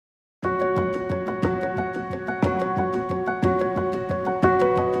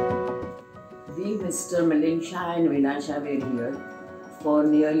Mr. Milind Shah and Vaidya Shah were here for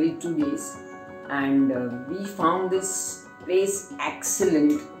nearly 2 days, and we found this place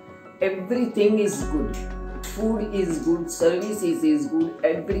excellent. Everything is good. Food is good, services is good,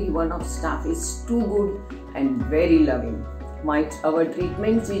 every one of staff is too good and very loving. Our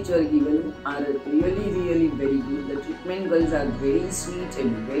treatments which were given are really very good. The treatment girls are very sweet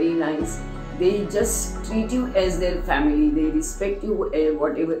and very nice. They just treat you as their family. They respect you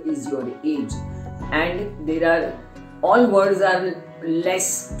whatever is your age, and all words are less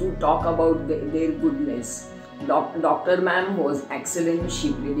to talk about their goodness. Dr. Ma'am was excellent.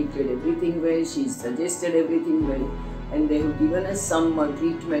 She predicted everything well, she suggested everything well, and they have given us some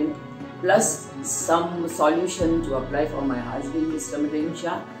treatment plus some solution to apply for my husband, Mr. Milind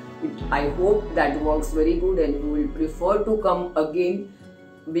Shah. I hope that works very good, and you will prefer to come again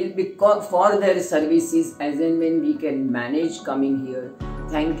for their services as and when we can manage coming here.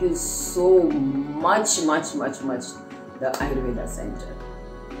 Thank you so much, the Ayurveda Center.